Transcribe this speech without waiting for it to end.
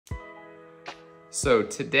So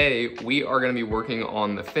today we are going to be working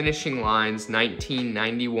on the Finishing Lines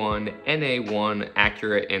 1991 NA1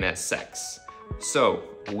 Acura NSX. So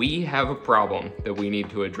we have a problem that we need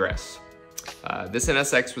to address. This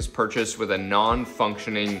NSX was purchased with a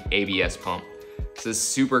non-functioning ABS pump. This is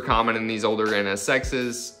super common in these older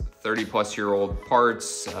NSXs, 30-plus-year-old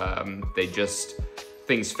parts.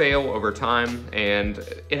 Things fail over time, and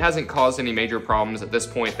it hasn't caused any major problems at this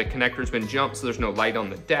point. The connector's been jumped, so there's no light on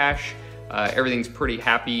the dash. Everything's pretty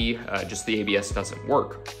happy, just the ABS doesn't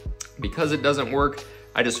work. Because it doesn't work,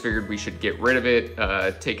 I just figured we should get rid of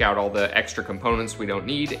it, take out all the extra components we don't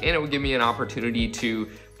need, and it would give me an opportunity to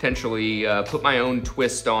potentially put my own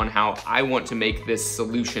twist on how I want to make this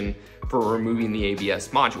solution for removing the ABS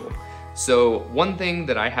module. So one thing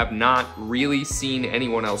that I have not really seen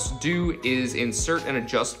anyone else do is insert an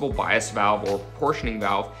adjustable bias valve or proportioning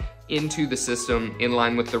valve into the system in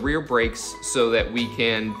line with the rear brakes so that we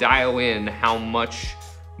can dial in how much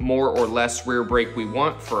more or less rear brake we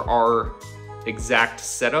want for our exact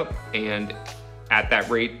setup and at that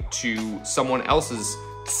rate to someone else's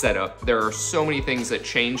setup. There are so many things that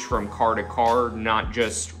change from car to car, not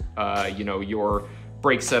just your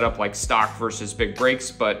brake setup like stock versus big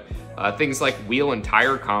brakes, but things like wheel and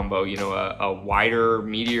tire combo. A wider,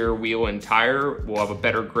 meatier wheel and tire will have a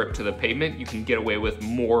better grip to the pavement. You can get away with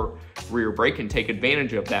more rear brake and take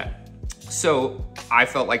advantage of that. So I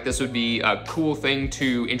felt like this would be a cool thing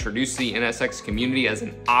to introduce the NSX community as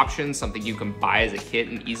an option, something you can buy as a kit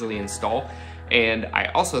and easily install. And I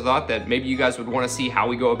also thought that maybe you guys would want to see how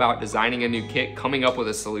we go about designing a new kit, coming up with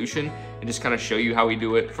a solution, and just kind of show you how we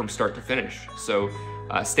do it from start to finish. So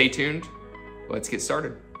stay tuned, let's get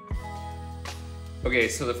started. Okay,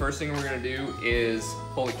 so the first thing we're gonna do is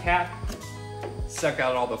pull the cap, suck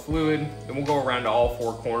out all the fluid, and we'll go around to all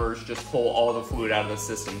four corners, just pull all the fluid out of the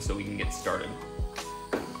system so we can get started.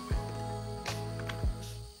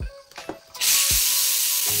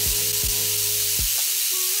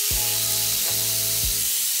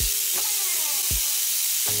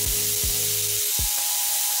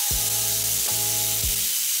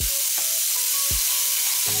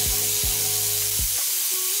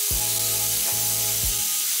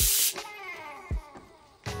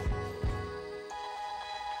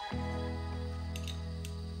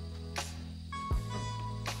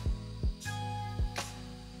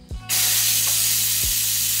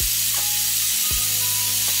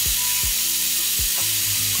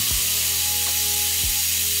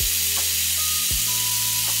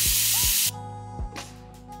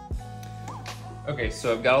 Okay,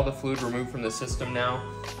 so I've got all the fluid removed from the system now.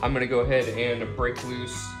 I'm gonna go ahead and break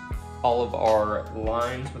loose all of our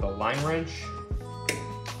lines with a line wrench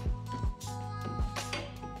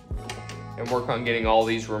and work on getting all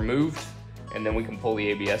these removed, and then we can pull the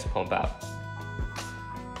ABS pump out.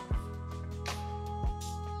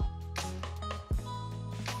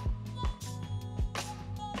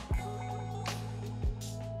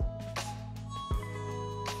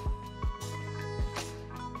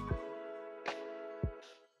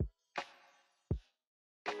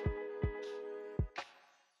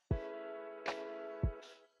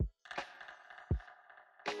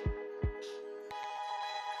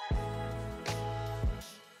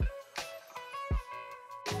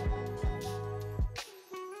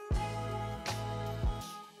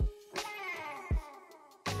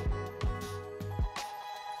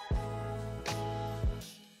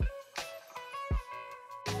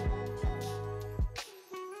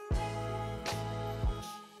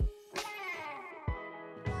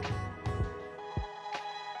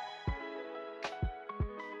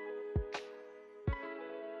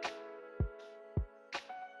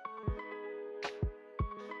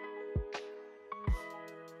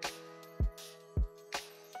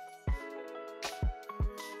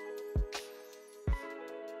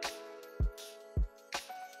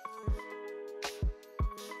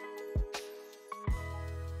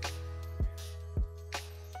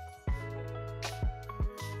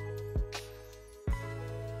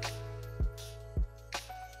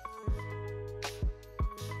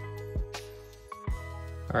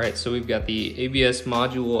 All right, so we've got the ABS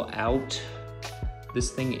module out.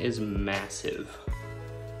 This thing is massive.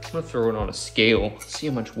 I'm gonna throw it on a scale, see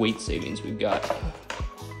how much weight savings we've got.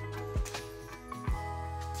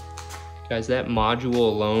 Guys, that module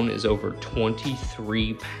alone is over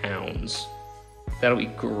 23 pounds. That'll be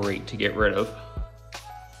great to get rid of.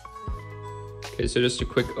 Okay, so just a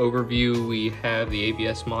quick overview. We have the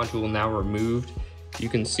ABS module now removed. You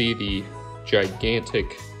can see the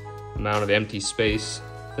gigantic amount of empty space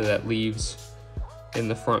that leaves in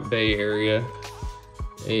the front bay area.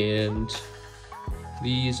 And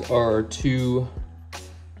these are two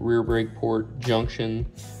rear brake port junction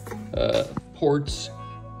ports.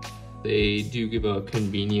 They do give a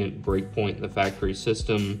convenient brake point in the factory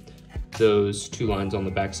system. Those two lines on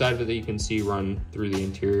the back side of it that you can see run through the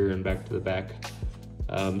interior and back to the back.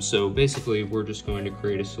 So basically, we're just going to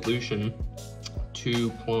create a solution to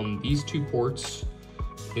plumb these two ports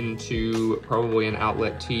into probably an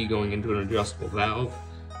outlet T going into an adjustable valve,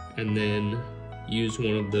 and then use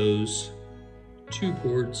one of those two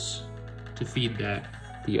ports to feed that.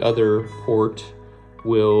 The other port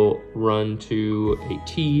will run to a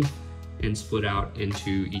T and split out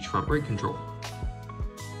into each front brake control.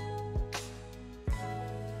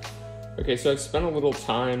 Okay, so I've spent a little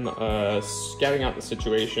time scouting out the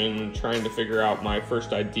situation, trying to figure out my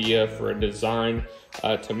first idea for a design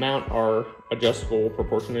to mount our adjustable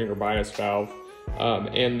proportioning or bias valve.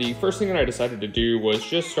 And the first thing that I decided to do was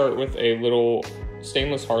just start with a little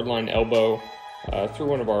stainless hardline elbow through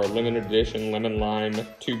one of our limited edition lemon lime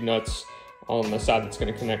tube nuts on the side that's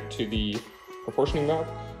going to connect to the proportioning valve.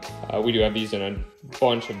 We do have these in a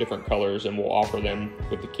bunch of different colors, and we'll offer them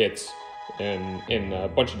with the kits in a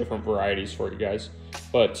bunch of different varieties for you guys.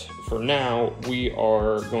 But for now, we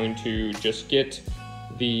are going to just get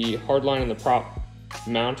the hard line and the prop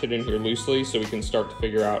mounted in here loosely so we can start to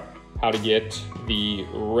figure out how to get the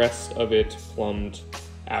rest of it plumbed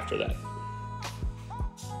after that.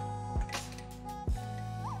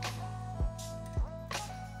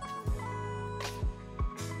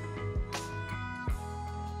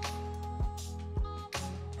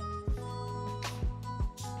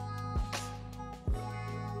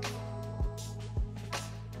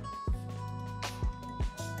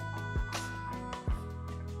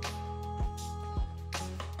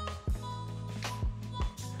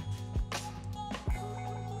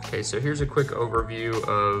 Okay, so here's a quick overview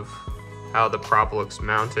of how the prop looks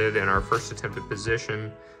mounted in our first attempted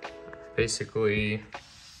position. Basically,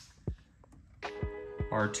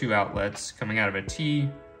 our two outlets coming out of a T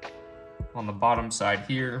on the bottom side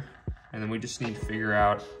here, and then we just need to figure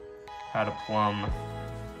out how to plumb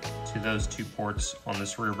to those two ports on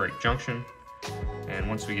this rear brake junction. And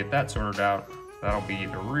once we get that sorted out, that'll be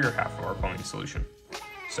the rear half of our plumbing solution.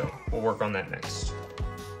 So we'll work on that next.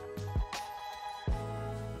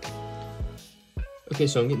 Okay,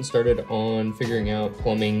 so I'm getting started on figuring out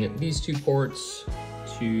plumbing these two ports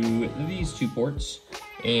to these two ports,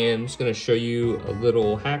 and I'm just gonna show you a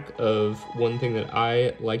little hack of one thing that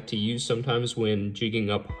I like to use sometimes when jigging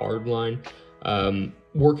up hardline.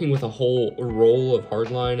 Working with a whole roll of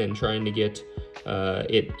hardline and trying to get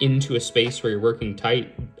it into a space where you're working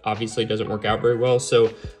tight obviously doesn't work out very well.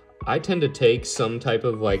 So I tend to take some type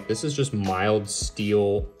of this is just mild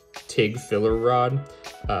steel TIG filler rod.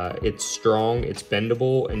 It's strong, it's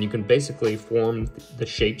bendable, and you can basically form the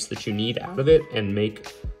shapes that you need out of it and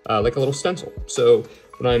make like a little stencil. So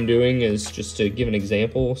what I'm doing is, just to give an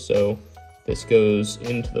example, so this goes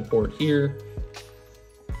into the port here,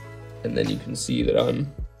 and then you can see that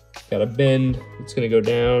I'm got a bend, it's gonna go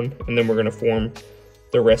down, and then we're gonna form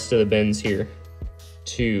the rest of the bends here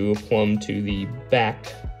to plumb to the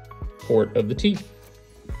back port of the T.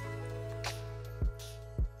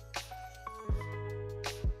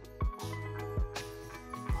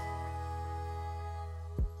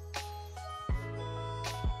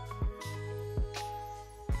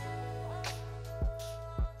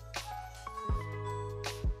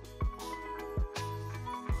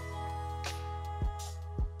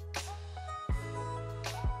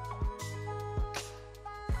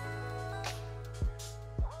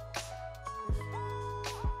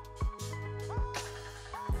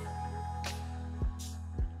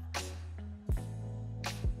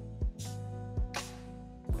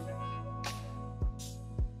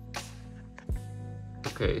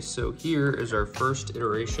 Okay, so here is our first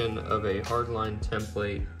iteration of a hardline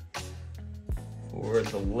template for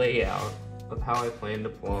the layout of how I plan to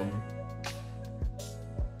plumb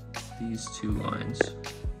these two lines.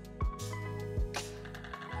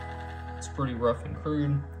 It's pretty rough and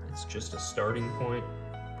crude. It's just a starting point,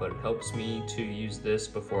 but it helps me to use this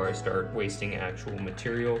before I start wasting actual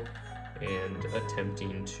material and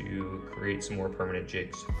attempting to create some more permanent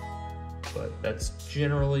jigs. But that's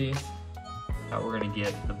generally how we're gonna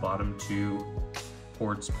get the bottom two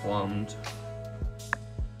ports plumbed,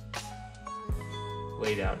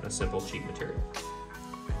 laid out in a simple sheet material.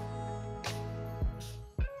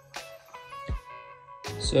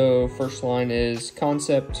 So first line is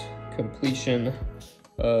concept completion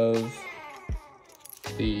of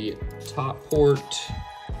the top port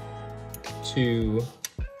to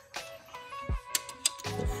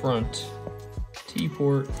the front T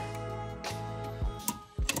port.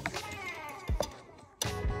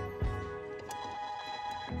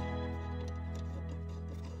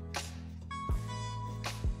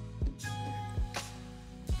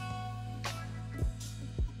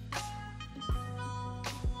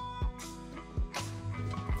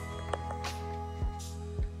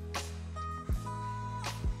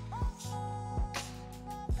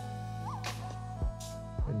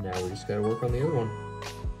 Now we just gotta work on the other one.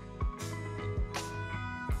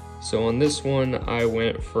 So on this one, I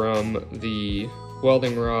went from the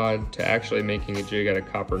welding rod to actually making a jig out of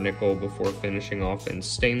copper nickel before finishing off in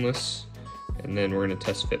stainless. And then we're gonna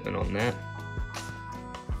test fitment on that.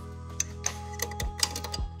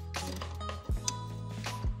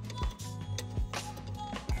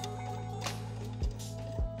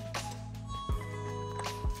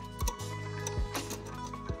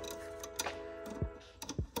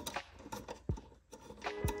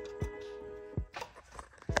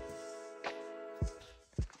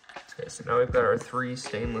 Okay, so now we've got our 3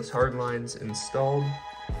 stainless hard lines installed,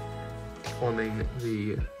 plumbing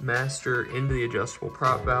the master into the adjustable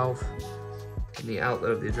prop valve, and the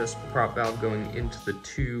outlet of the adjustable prop valve going into the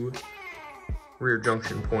 2 rear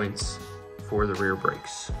junction points for the rear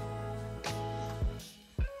brakes.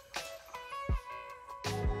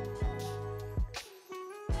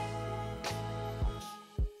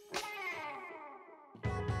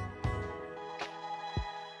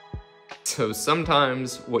 So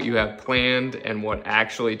sometimes what you have planned and what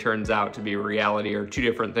actually turns out to be reality are 2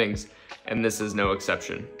 different things, and this is no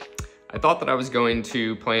exception. I thought that I was going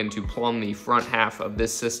to plan to plumb the front half of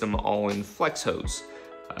this system all in flex hose.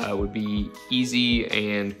 It would be easy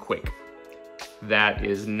and quick. That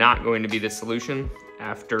is not going to be the solution.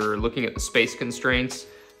 After looking at the space constraints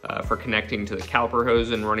for connecting to the caliper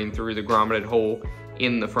hose and running through the grommeted hole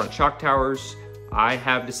in the front shock towers, I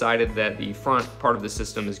have decided that the front part of the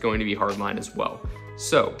system is going to be hardline as well.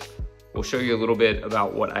 So we'll show you a little bit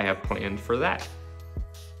about what I have planned for that.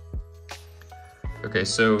 Okay,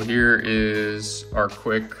 so here is our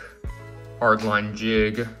quick hardline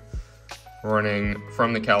jig running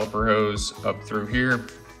from the caliper hose up through here.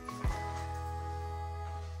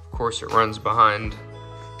 Of course, it runs behind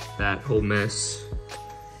that whole mess.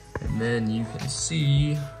 And then you can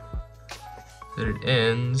see that it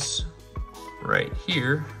ends right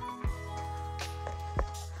here.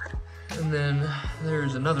 And then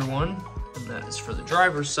there's another one, and that is for the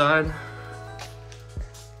driver's side.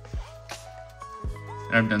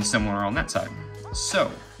 And I've done similar on that side.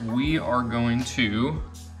 So we are going to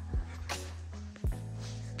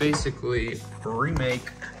basically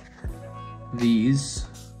remake these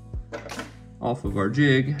off of our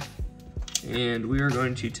jig, and we are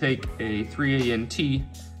going to take a 3ANT,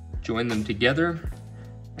 join them together,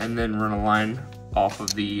 and then run a line off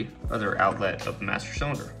of the other outlet of the master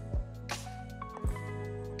cylinder.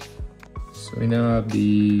 So we now have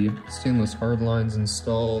the stainless hard lines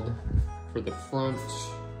installed for the front.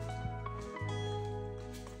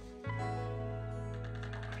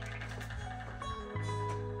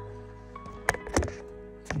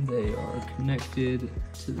 They are connected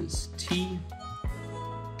to this T.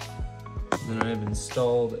 Then I have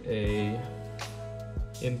installed a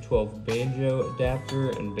M12 banjo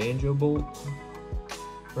adapter and banjo bolt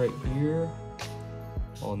right here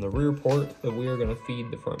on the rear port that we are going to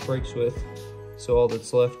feed the front brakes with. So all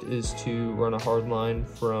that's left is to run a hard line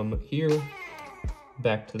from here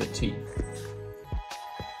back to the T.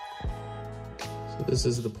 So this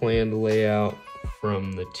is the planned layout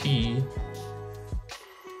from the T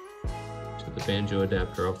to the banjo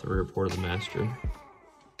adapter off the rear port of the master.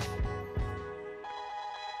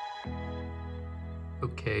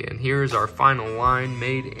 Okay, and here's our final line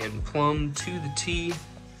made and plumbed to the T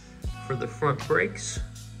for the front brakes.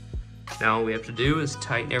 Now all we have to do is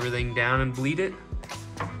tighten everything down and bleed it,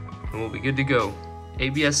 and we'll be good to go.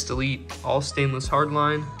 ABS delete all stainless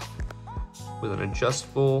hardline with an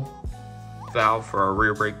adjustable valve for our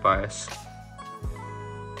rear brake bias.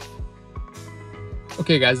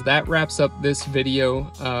 Okay guys, that wraps up this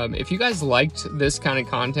video. If you guys liked this kind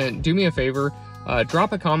of content, do me a favor,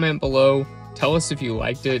 drop a comment below. Tell us if you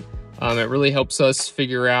liked it. It really helps us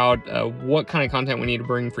figure out what kind of content we need to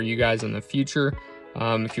bring for you guys in the future.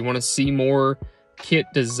 If you want to see more kit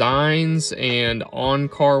designs and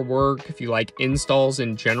on-car work, if you like installs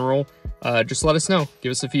in general, just let us know.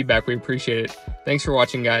 Give us a feedback. We appreciate it. Thanks for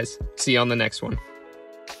watching, guys. See you on the next one.